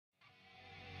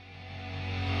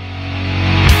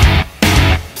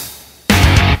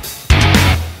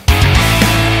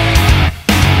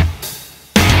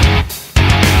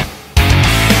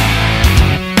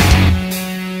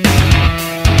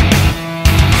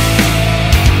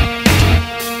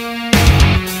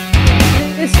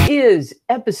is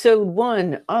episode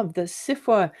 1 of the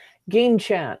SFWA game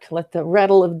chat. Let the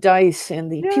rattle of dice and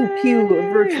the pew pew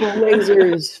of virtual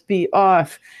lasers be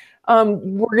off.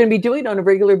 We're going to be doing on a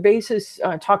regular basis,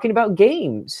 talking about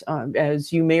games.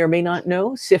 As you may or may not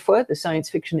know, SFWA, the Science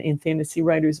Fiction and Fantasy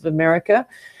Writers of America,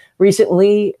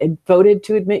 recently voted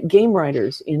to admit game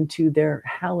writers into their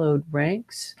hallowed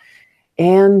ranks.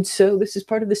 And so this is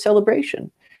part of the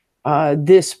celebration.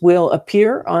 This will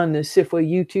appear on the SFWA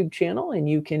YouTube channel, and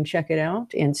you can check it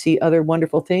out and see other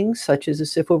wonderful things, such as the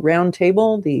SFWA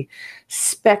Roundtable, the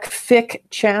Spec Fic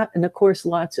chat, and of course,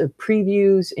 lots of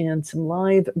previews and some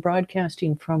live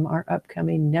broadcasting from our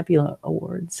upcoming Nebula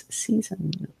Awards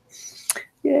season.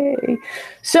 Yay!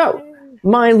 So,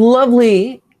 my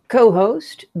lovely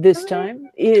co-host this time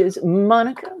is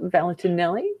Monica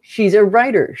Valentinelli. She's a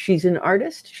writer, she's an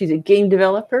artist, she's a game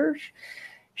developer.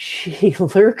 She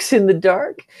lurks in the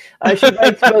dark. She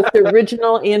writes both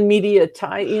original and media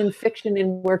tie-in fiction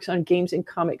and works on games and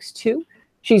comics too.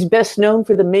 She's best known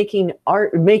for the Make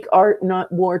Art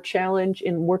Not War challenge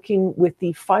and working with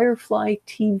the Firefly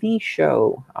TV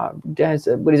show.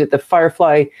 The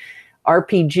Firefly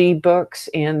RPG books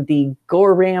and the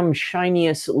Goram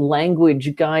Shiniest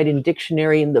Language Guide and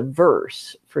Dictionary in the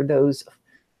Verse for those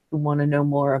who want to know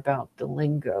more about the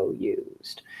lingo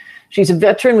used. She's a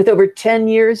veteran with over 10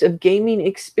 years of gaming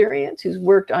experience who's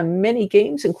worked on many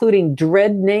games, including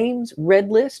Dread Names, Red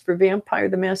List for Vampire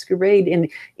the Masquerade,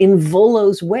 and In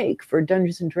Volo's Wake for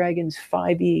Dungeons & Dragons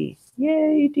 5e.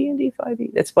 Yay, D&D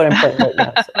 5e. That's what I'm playing right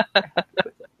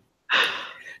now.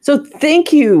 So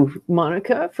thank you,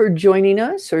 Monica, for joining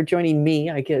us, or joining me,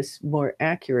 I guess, more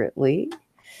accurately.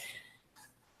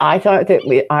 I thought that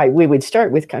we would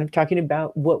start with kind of talking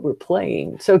about what we're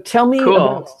playing. So tell me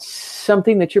about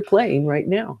something that you're playing right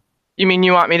now. You mean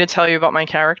you want me to tell you about my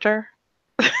character?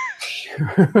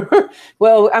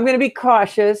 Well, I'm going to be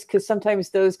cautious because sometimes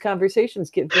those conversations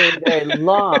get very, very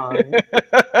long.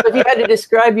 So if you had to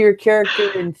describe your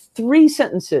character in 3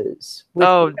 sentences,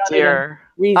 with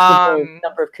reasonable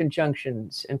number of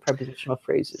conjunctions and prepositional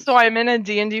phrases. So I'm in a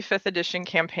D&D 5th edition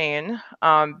campaign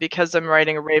because I'm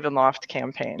writing a Ravenloft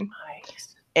campaign.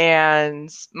 Nice.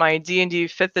 And my D&D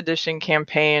 5th edition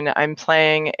campaign, I'm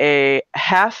playing a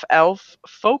half-elf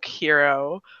folk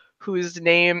hero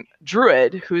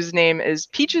druid, whose name is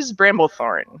Peaches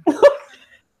Bramblethorn.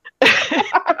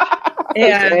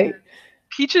 And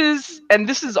Peaches, and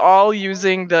this is all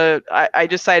using I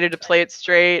decided to play it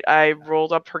straight. I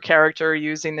rolled up her character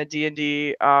using the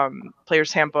D&D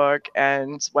Player's Handbook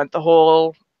and went the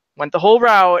whole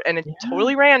route, and it's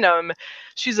totally random.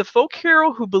 She's a folk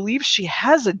hero who believes she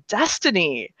has a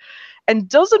destiny and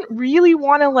doesn't really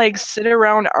want to sit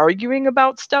around arguing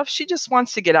about stuff. She just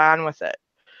wants to get on with it.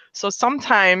 So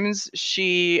sometimes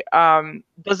she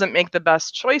doesn't make the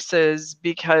best choices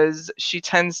because she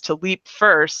tends to leap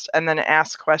first and then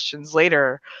ask questions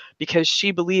later because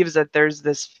she believes that there's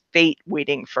this fate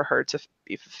waiting for her to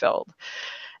be fulfilled.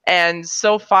 And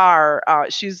so far,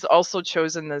 she's also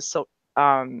chosen this.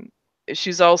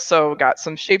 She's also got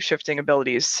some shape-shifting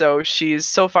abilities. So she's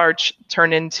so far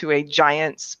turned into a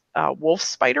giant wolf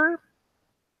spider.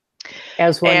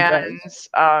 As one does.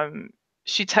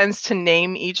 She tends to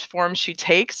name each form she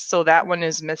takes, so that one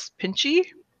is Miss Pinchy.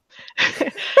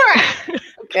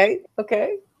 Okay.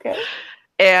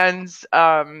 And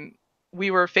we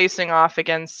were facing off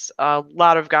against a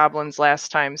lot of goblins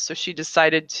last time, so she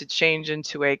decided to change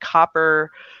into a copper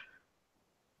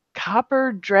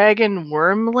dragon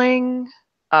wormling,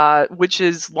 which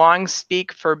is long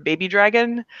speak for baby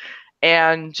dragon,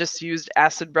 and just used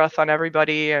acid breath on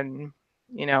everybody and,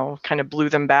 kind of blew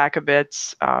them back a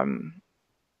bit.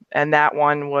 And that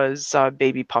one was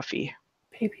Baby Puffy.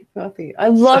 Baby Puffy. I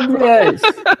love this.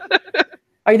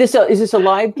 Is this a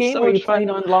live game? So are you playing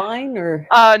online or?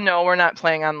 No, we're not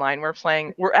playing online. We're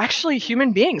actually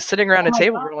human beings sitting around a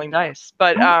table rolling dice.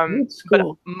 But but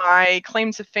my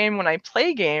claim to fame when I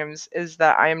play games is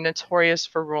that I am notorious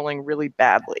for rolling really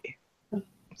badly.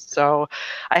 So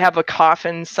I have a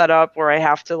coffin set up where I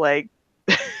have to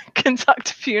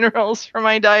conduct funerals for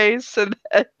my dice, and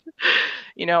then,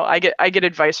 I get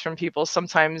advice from people.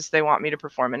 Sometimes they want me to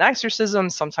perform an exorcism.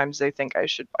 Sometimes they think I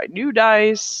should buy new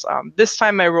dice. This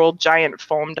time I rolled giant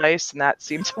foam dice, and that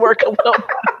seemed to work a little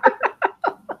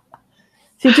better.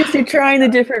 So you're trying the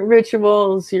different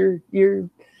rituals. You're.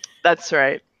 That's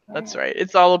right. That's right.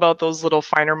 It's all about those little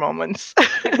finer moments.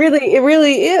 It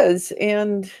really is.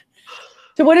 And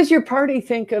so, what does your party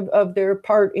think of their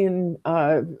part in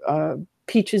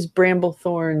Peaches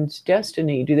Bramblethorn's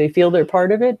destiny? Do they feel they're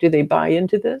part of it? Do they buy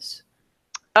into this?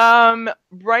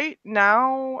 Right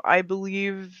now, I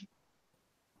believe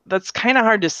that's kind of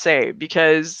hard to say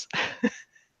because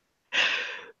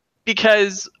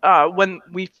when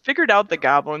we figured out the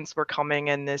goblins were coming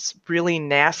and this really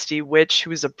nasty witch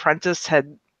whose apprentice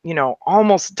had,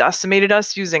 almost decimated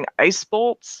us using ice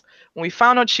bolts, when we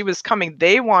found out she was coming,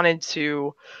 they wanted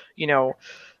to,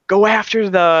 go after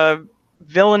the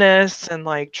villainous and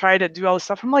like try to do all this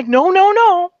stuff. I'm like, no, no,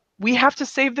 no. We have to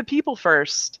save the people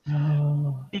first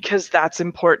because that's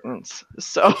important.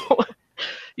 So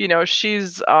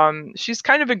she's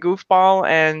kind of a goofball,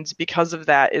 and because of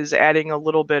that is adding a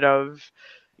little bit of,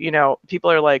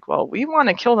 people are like, well, we want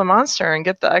to kill the monster and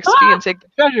get the XP and take the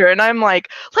treasure, and I'm like,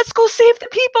 let's go save the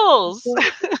peoples.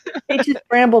 Peaches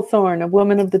Bramblethorn, a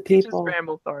woman of the people. Peaches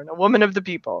Bramblethorn, a woman of the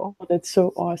people. Oh, that's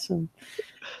so awesome.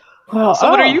 Wow. So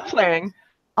what are you playing?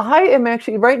 I am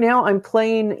actually, right now, I'm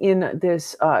playing in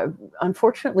this,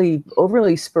 unfortunately,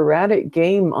 overly sporadic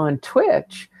game on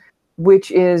Twitch,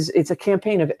 it's a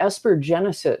campaign of Esper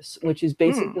Genesis, which is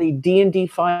basically D&D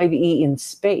 5e in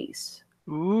space.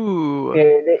 Ooh.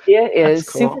 It is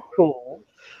cool. Super cool.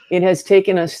 It has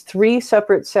taken us 3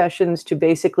 separate sessions to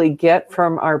basically get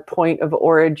from our point of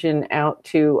origin out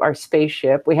to our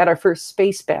spaceship. We had our first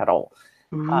space battle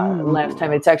last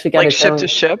time. It's actually got like its ship own, to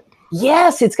ship.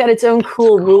 Yes, it's got its own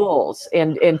cool rules,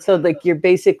 and so like you're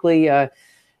basically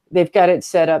they've got it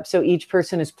set up so each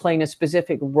person is playing a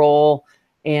specific role,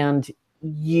 and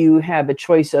you have a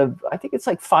choice of, I think it's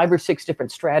like 5 or 6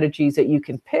 different strategies that you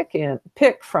can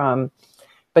pick from,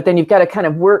 but then you've got to kind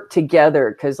of work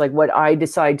together, because like what I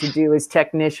decide to do as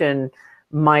technician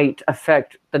might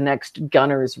affect the next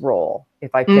gunner's role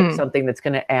if I pick something that's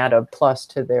going to add a plus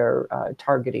to their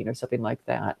targeting or something like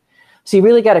that. So you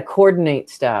really got to coordinate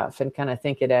stuff and kind of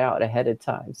think it out ahead of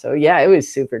time. So yeah, it was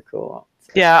super cool.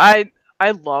 So. Yeah,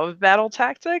 I love battle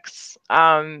tactics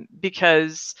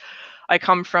because I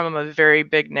come from a very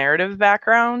big narrative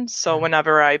background. So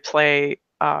whenever I play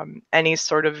any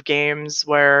sort of games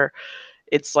where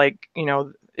it's like,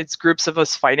 it's groups of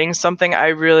us fighting something, I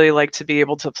really like to be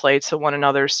able to play to one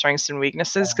another's strengths and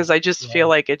weaknesses, because I just feel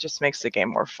like it just makes the game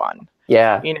more fun.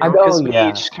 Yeah. Because we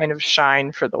each kind of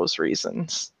shine for those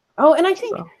reasons. Oh, and I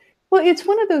think, well, it's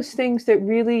one of those things that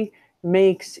really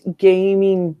makes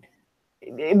gaming,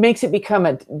 it makes it become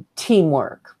a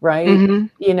teamwork, right?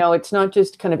 It's not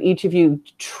just kind of each of you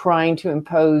trying to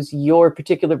impose your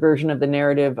particular version of the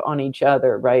narrative on each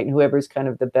other, right? And whoever's kind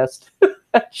of the best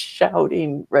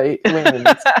shouting, right, wins.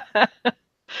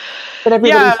 But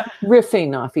everybody's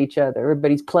riffing off each other.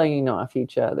 Everybody's playing off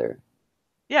each other.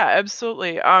 Yeah,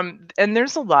 absolutely. And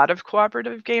there's a lot of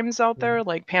cooperative games out there.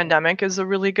 Like Pandemic is a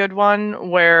really good one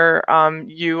where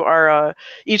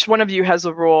each one of you has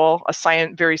a role,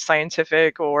 very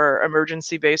scientific or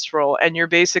emergency-based role, and you're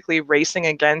basically racing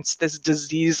against this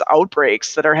disease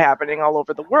outbreaks that are happening all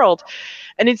over the world.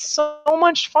 And it's so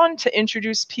much fun to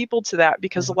introduce people to that,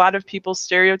 because a lot of people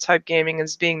stereotype gaming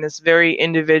as being this very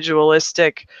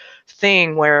individualistic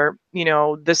thing where,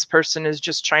 this person is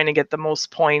just trying to get the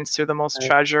most points or the most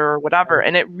treasure or whatever.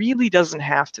 And it really doesn't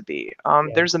have to be.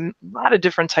 There's a lot of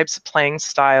different types of playing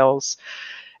styles.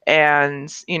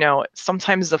 And,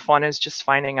 sometimes the fun is just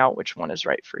finding out which one is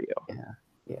right for you.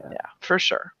 Yeah, for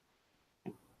sure.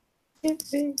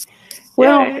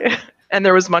 Well, and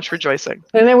there was much rejoicing.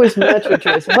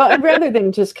 Well, rather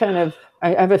than just kind of,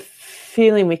 I have a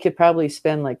feeling we could probably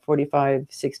spend like 45,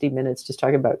 60 minutes just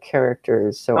talking about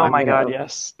characters. So oh my God,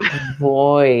 yes.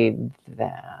 Avoid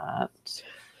that.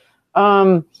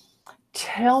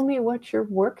 Tell me what you're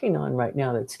working on right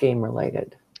now that's game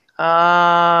related.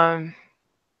 Crap.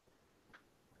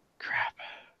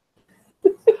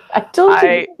 I told you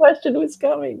the question was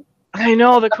coming. I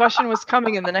know the question was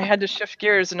coming, and then I had to shift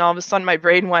gears, and all of a sudden my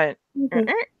brain went,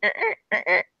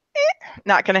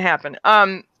 not going to happen.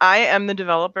 I am the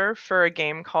developer for a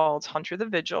game called Hunter the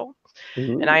Vigil,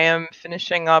 and I am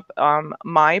finishing up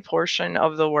my portion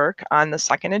of the work on the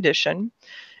 2nd edition.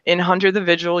 In Hunter the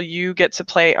Vigil, you get to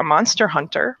play a monster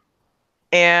hunter,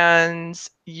 and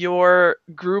your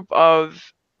group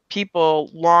of people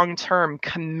long-term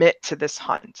commit to this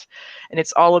hunt. And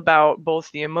it's all about both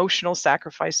the emotional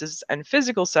sacrifices and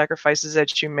physical sacrifices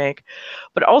that you make,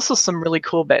 but also some really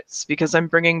cool bits, because I'm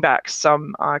bringing back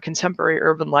some contemporary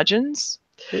urban legends.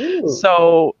 Ooh.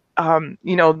 So,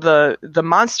 the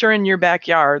monster in your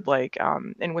backyard, like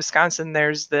in Wisconsin,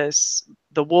 there's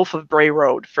the Wolf of Bray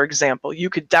Road, for example. You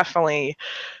could definitely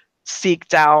seek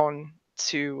down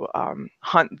to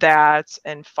hunt that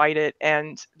and fight it.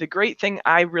 And the great thing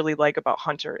I really like about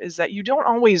Hunter is that you don't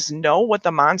always know what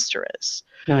the monster is.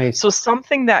 Nice. So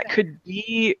something that could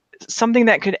be something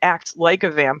that could act like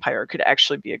a vampire could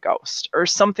actually be a ghost, or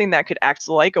something that could act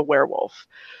like a werewolf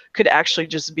could actually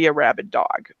just be a rabid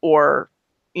dog, or,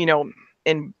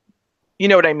 and you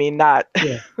know what I mean? Not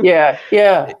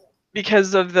Yeah.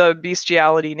 because of the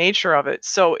bestiality nature of it.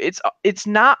 So it's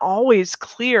not always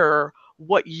clear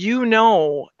what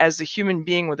as a human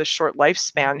being with a short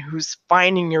lifespan who's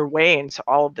finding your way into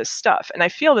all of this stuff. And I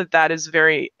feel that is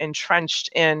very entrenched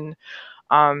in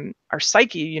our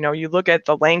psyche. You look at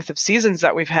the length of seasons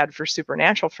that we've had for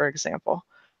Supernatural, for example.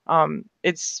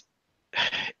 It's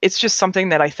just something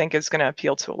that I think is going to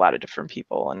appeal to a lot of different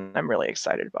people, and I'm really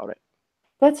excited about it.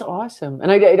 That's awesome.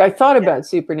 And I thought about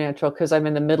Supernatural because I'm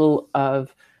in the middle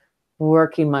of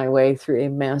working my way through a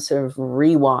massive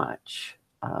rewatch.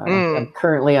 I'm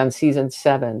currently on season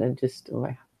 7 and just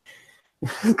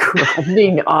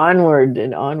grinding onward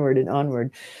and onward and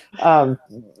onward.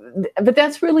 But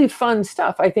that's really fun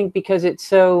stuff, I think, because it's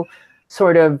so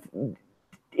sort of,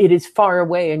 it is far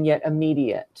away and yet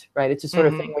immediate, right? It's a sort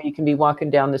of thing where you can be walking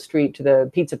down the street to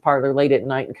the pizza parlor late at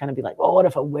night and kind of be like, well, what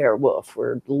if a werewolf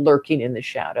were lurking in the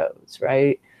shadows,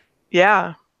 right?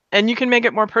 Yeah. And you can make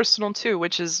it more personal too,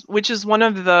 which is one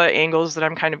of the angles that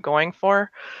I'm kind of going for,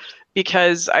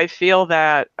 because I feel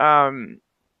that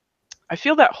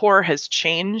horror has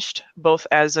changed both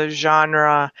as a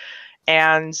genre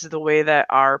and the way that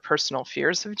our personal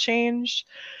fears have changed.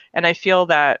 And I feel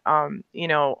that,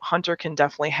 Hunter can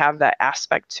definitely have that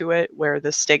aspect to it where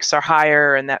the stakes are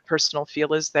higher and that personal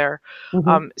feel is there.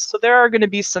 So there are going to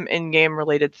be some in-game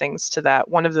related things to that.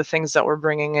 One of the things that we're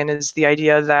bringing in is the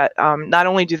idea that not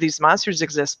only do these monsters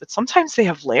exist, but sometimes they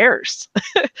have lairs.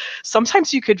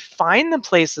 Sometimes you could find the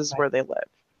places where they live.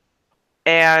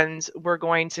 And we're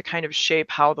going to kind of shape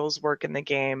how those work in the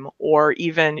game. Or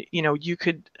even, you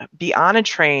could be on a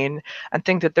train and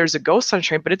think that there's a ghost on a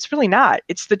train, but it's really not.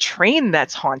 It's the train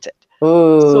that's haunted.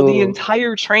 Ooh. So the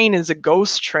entire train is a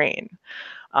ghost train.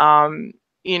 So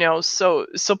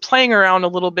playing around a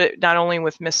little bit, not only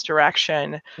with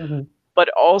misdirection, but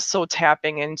also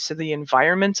tapping into the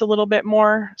environment a little bit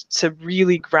more to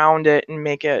really ground it and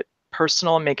make it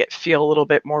personal and make it feel a little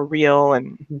bit more real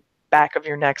and back of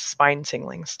your neck, spine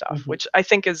tingling stuff, which I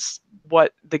think is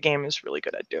what the game is really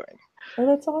good at doing. Oh,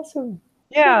 that's awesome.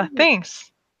 Yeah, thanks.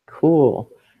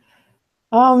 Cool.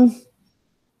 Yeah,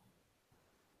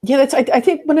 I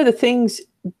think one of the things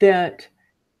that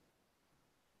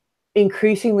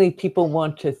increasingly people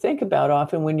want to think about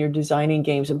often when you're designing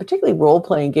games, and particularly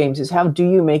role-playing games, is how do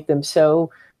you make them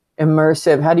so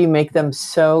immersive? How do you make them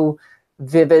so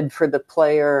vivid for the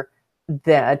player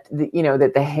that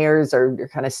that the hairs are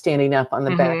kind of standing up on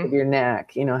the back of your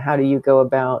neck? How do you go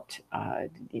about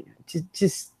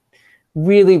just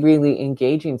really, really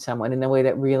engaging someone in the way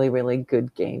that really, really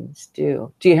good games do?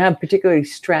 Do you have particular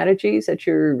strategies that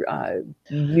you're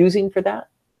using for that?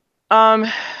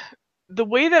 The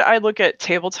way that I look at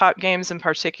tabletop games in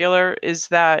particular is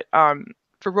that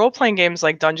for role-playing games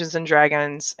like Dungeons and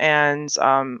Dragons, and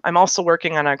I'm also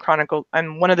working on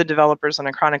I'm one of the developers on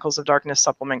a Chronicles of Darkness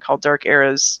supplement called Dark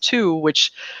Eras 2,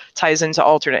 which ties into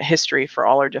alternate history for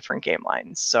all our different game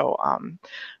lines. So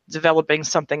developing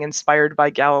something inspired by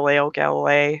Galileo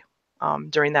Galilei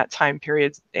during that time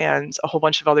period, and a whole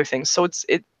bunch of other things. So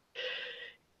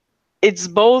it's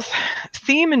both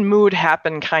theme and mood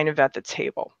happen kind of at the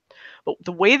table. But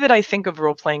the way that I think of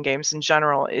role-playing games in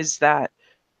general is that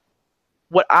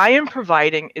what I am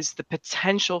providing is the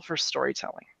potential for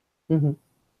storytelling.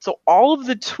 So all of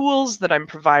the tools that I'm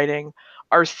providing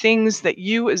are things that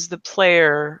you as the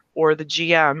player or the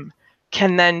GM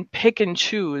can then pick and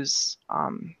choose.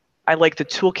 I like the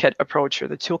toolkit approach, or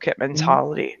the toolkit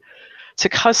mentality, to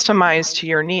customize to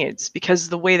your needs, because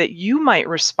the way that you might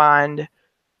respond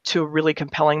to a really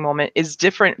compelling moment is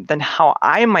different than how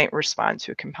I might respond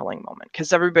to a compelling moment,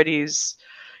 because everybody's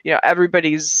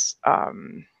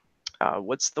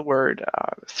what's the word,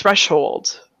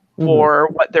 threshold for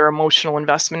what their emotional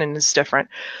investment in is different,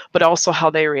 but also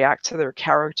how they react to their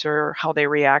character, how they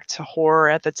react to horror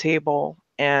at the table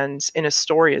and in a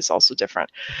story is also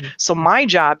different. So my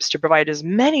job is to provide as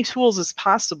many tools as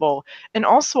possible, and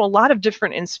also a lot of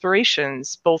different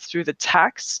inspirations, both through the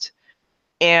text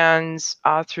and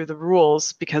through the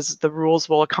rules, because the rules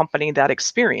will accompany that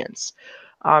experience.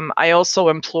 I also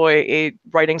employ a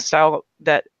writing style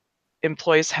that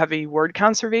employs heavy word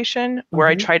conservation, where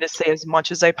I try to say as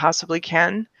much as I possibly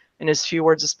can in as few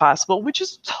words as possible, which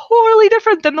is totally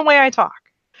different than the way I talk.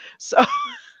 So,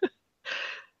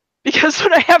 because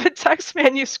when I have a text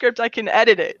manuscript, I can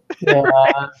edit it. Yeah.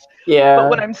 Right? Yeah. But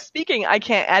when I'm speaking, I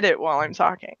can't edit while I'm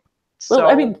talking. So,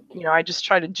 Well, I mean, I just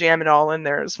try to jam it all in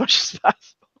there as much as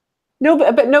possible. No,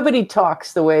 but nobody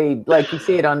talks the way like you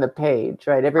see it on the page,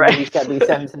 right? Everybody's Right. got these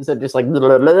sentences that are just like blah,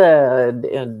 blah, blah,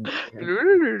 and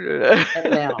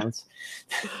nouns.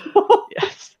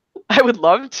 Yes, I would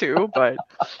love to, but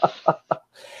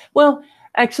Well,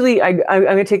 actually, I'm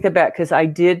going to take that back because I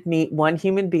did meet one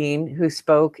human being who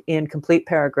spoke in complete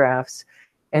paragraphs,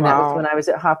 and that was when wow. I was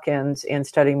at Hopkins and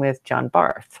studying with John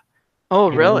Barth. Oh,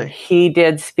 And really? he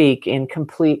did speak in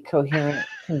complete, coherent,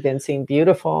 convincing,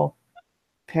 beautiful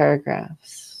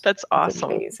paragraphs. That's It's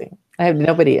awesome. amazing. I have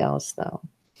nobody else, though.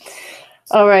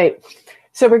 All right.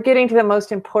 So we're getting to the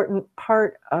most important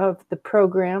part of the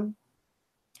program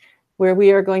where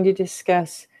we are going to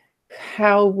discuss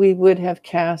how we would have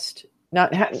cast,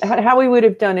 not how we would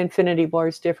have done Infinity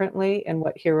Wars differently and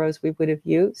what heroes we would have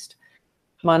used.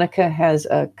 Monica has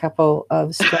a couple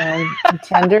of strong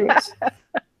contenders.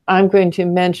 I'm going to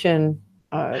mention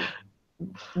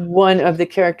one of the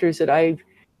characters that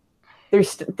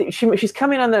she's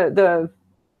coming on the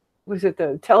was it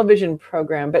the television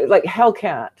program, but like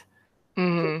Hellcat.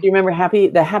 Do you remember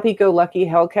the happy-go-lucky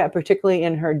Hellcat, particularly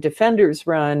in her Defenders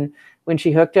run when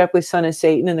she hooked up with Son of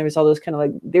Satan, and there was all those kind of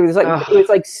like it was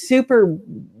like super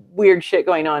weird shit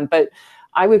going on. But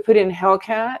I would put in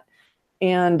Hellcat,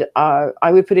 and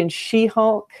I would put in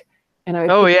She-Hulk, and I would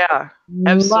put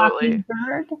absolutely.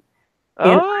 Mockingbird,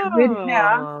 and I would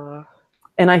have,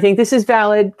 and I think this is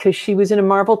valid because she was in a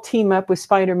Marvel team up with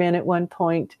Spider-Man at one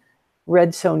point.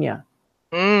 Red Sonja.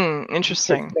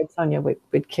 Interesting. Red Sonja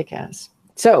would kick ass.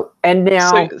 So, and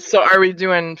now. So are we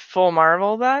doing full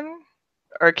Marvel then?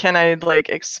 Or can I like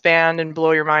expand and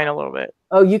blow your mind a little bit?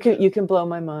 Oh, you can blow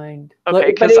my mind. Okay,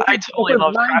 because I totally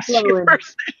love cross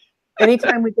universe.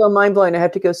 Anytime we go mind blowing, I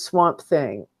have to go Swamp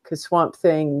Thing because Swamp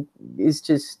Thing is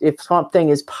just, if Swamp Thing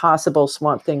is possible,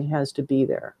 Swamp Thing has to be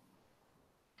there.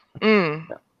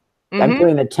 I'm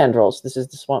doing the tendrils. This is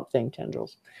the Swamp Thing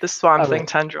tendrils. The Swamp Thing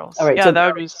tendrils. All right, yeah, so that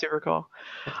would be super cool.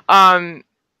 I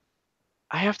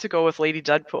have to go with Lady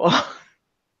Deadpool.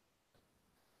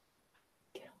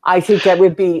 I think that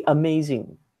would be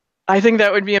amazing. I think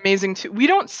that would be amazing too. We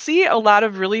don't see a lot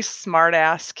of really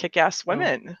smart-ass, kick-ass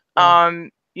women.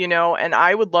 You know, and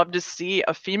I would love to see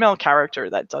a female character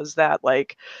that does that.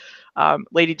 Like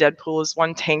Lady Deadpool is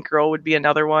one, Tank Girl would be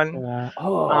another one.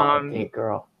 Tank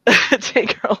Girl.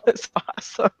 Tank Girl is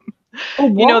awesome.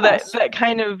 You know, that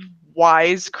kind of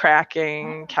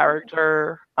wisecracking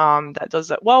character that does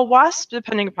that. Well, Wasp,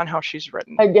 depending upon how she's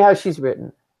written. How she's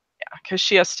written. Yeah, because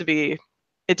she has to be.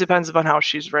 It depends upon how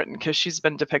she's written because she's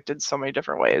been depicted so many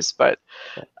different ways. But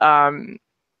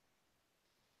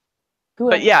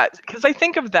yeah, because I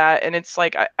think of that and it's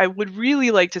like I would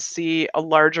really like to see a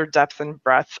larger depth and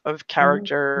breadth of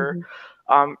character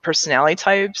personality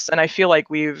types. And I feel like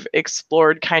we've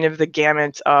explored kind of the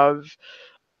gamut of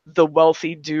the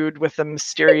wealthy dude with a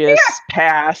mysterious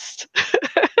past.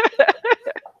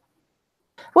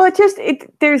 Well,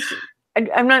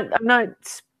 I'm not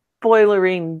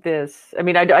spoilering this. I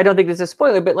mean, I don't think there's a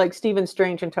spoiler, but like Stephen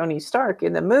Strange and Tony Stark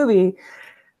in the movie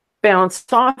bounce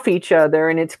off each other,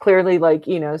 and it's clearly like,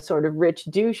 you know, sort of rich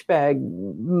douchebag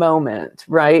moment,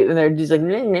 right? And they're just like,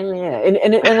 nah, nah, nah. And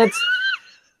it's,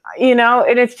 you know,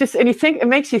 and it's just, and you think, it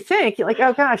makes you think, you're like,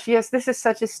 oh gosh, yes, this is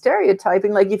such a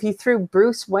stereotyping. Like if you threw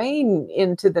Bruce Wayne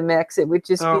into the mix, it would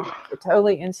just be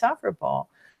totally insufferable.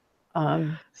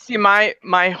 See, my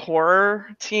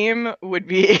horror team would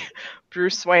be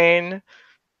Bruce Wayne,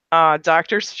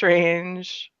 Doctor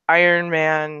Strange, Iron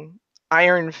Man,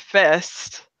 Iron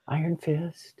Fist. Iron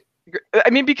Fist. I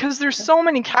mean, because there's so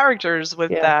many characters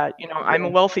with that. You know, I'm a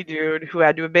wealthy dude who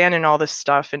had to abandon all this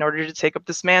stuff in order to take up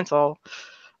this mantle.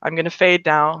 I'm gonna fade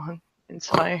now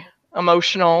into my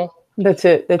emotional. That's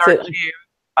it.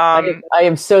 I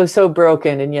am so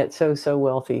broken and yet so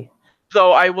wealthy.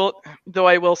 Though I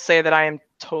will say that I am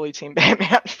totally Team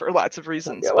Batman for lots of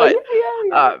reasons. But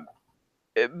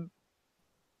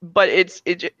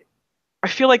I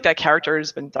feel like that character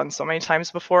has been done so many times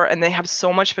before, and they have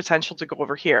so much potential to go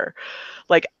over here.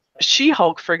 Like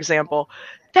She-Hulk, for example,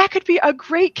 that could be a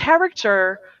great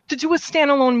character to do a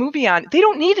standalone movie on. They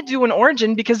don't need to do an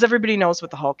origin because everybody knows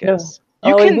what the Hulk is.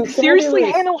 You can seriously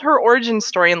handle her origin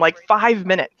story in like 5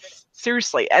 minutes.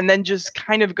 Seriously. And then just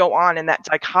kind of go on in that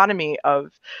dichotomy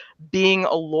of being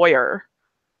a lawyer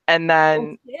and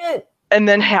then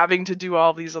having to do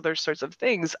all these other sorts of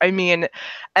things. I mean,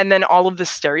 and then all of the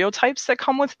stereotypes that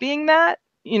come with being that,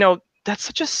 you know, that's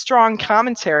such a strong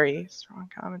commentary.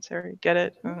 Get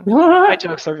it? My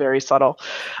jokes are very subtle.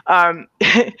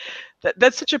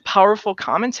 That's such a powerful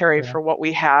commentary for what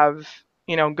we have,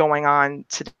 you know, going on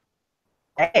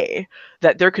today,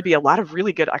 that there could be a lot of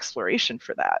really good exploration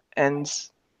for that. And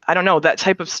I don't know, that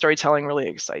type of storytelling really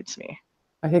excites me.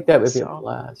 I think that would be a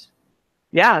blast.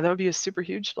 Yeah, that would be a super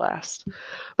huge blast.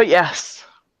 But yes,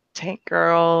 Tank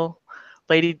Girl,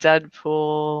 Lady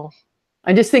Deadpool.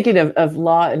 I'm just thinking of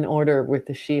Law and Order with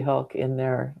the She-Hulk in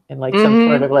there, and like some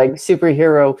sort of like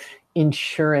superhero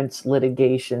insurance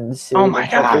litigation suit, oh my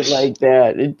gosh, like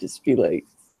that. It'd just be like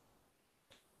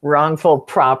wrongful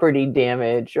property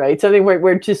damage, right? Something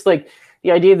where just like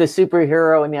the idea of the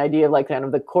superhero and the idea of like kind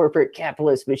of the corporate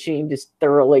capitalist machine just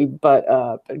thoroughly butt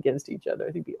up against each other.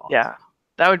 I think it'd be awesome. Yeah,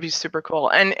 that would be super cool.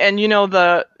 And you know,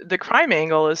 the crime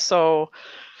angle is so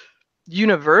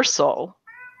universal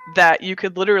that you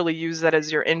could literally use that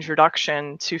as your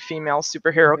introduction to female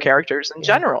superhero characters in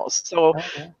general. So,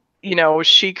 you know,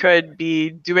 she could be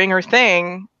doing her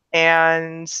thing,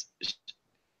 and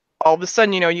all of a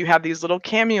sudden, you know, you have these little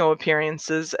cameo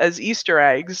appearances as Easter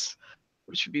eggs,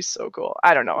 which would be so cool.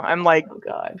 I don't know. I'm like, oh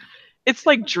God, it's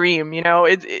like dream, you know.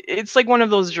 It's like one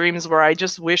of those dreams where I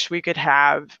just wish we could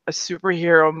have a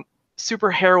superheroine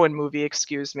movie,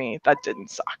 excuse me, that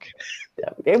didn't suck.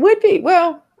 It would be.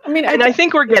 Well, I mean, I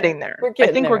think we're getting there. We're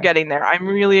getting there. I'm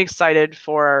really excited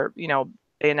for, you know,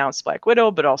 they announced Black Widow,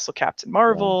 but also Captain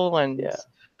Marvel, and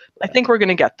I think we're going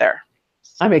to get there.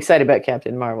 I'm excited about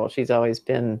Captain Marvel. She's always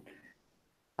been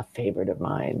a favorite of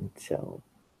mine. So,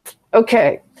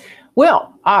 okay.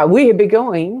 Well, we have been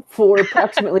going for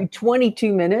approximately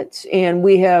 22 minutes, and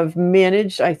we have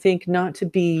managed, I think, not to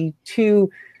be too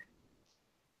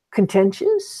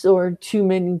contentious or too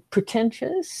many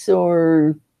pretentious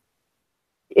or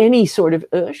any sort of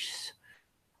ush.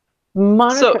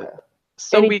 Monica.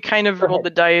 So we kind of rolled the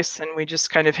dice and we just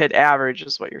kind of hit average,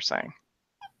 is what you're saying.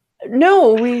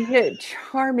 No, we hit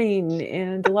charming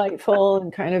and delightful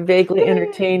and kind of vaguely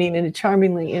entertaining in a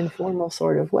charmingly informal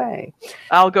sort of way.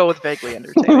 I'll go with vaguely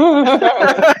entertaining.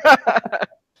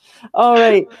 All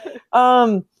right.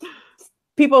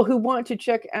 People who want to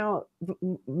check out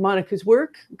Monica's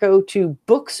work, go to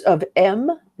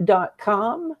booksofm.com.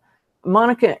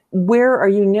 Monica, where are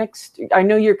you next? I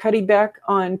know you're cutting back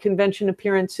on convention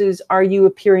appearances. Are you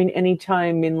appearing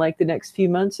anytime in like the next few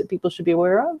months that people should be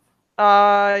aware of?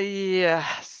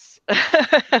 Yes.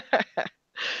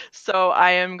 So I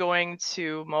am going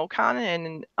to MoCon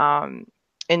in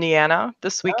Indiana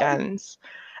this weekend.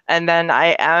 And then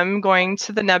I am going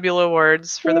to the Nebula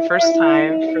Awards for the first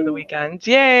time for the weekend.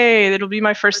 Yay! It'll be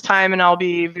my first time, and I'll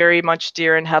be very much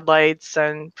deer in headlights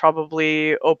and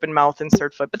probably open mouth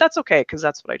insert foot, but that's okay because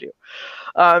that's what I do.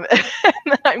 And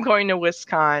then I'm going to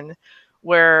WisCon,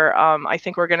 where I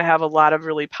think we're going to have a lot of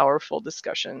really powerful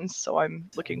discussions. So I'm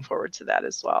looking forward to that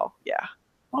as well. Yeah.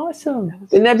 Awesome.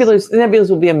 The Nebulas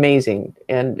will be amazing,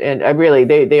 and I really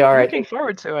they are. I'm looking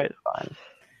forward to it. Fun.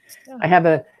 Yeah. I have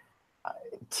a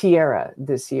tiara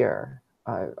this year.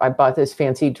 I bought this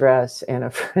fancy dress,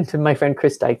 and my friend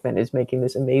Chris Dykman is making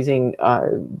this amazing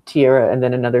tiara, and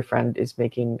then another friend is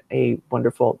making a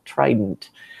wonderful trident.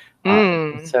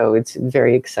 So it's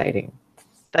very exciting.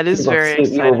 That is very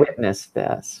exciting. You'll witness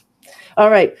this. All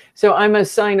right, so I'm going to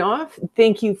sign off.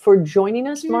 Thank you for joining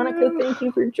us, Monica. Thank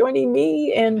you for joining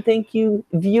me, and thank you,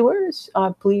 viewers.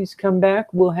 Please come back.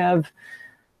 We'll have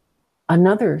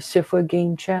another SFWA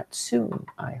game chat soon,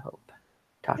 I hope.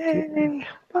 Talk to you.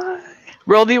 Bye.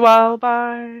 Roll the while.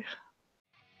 Bye.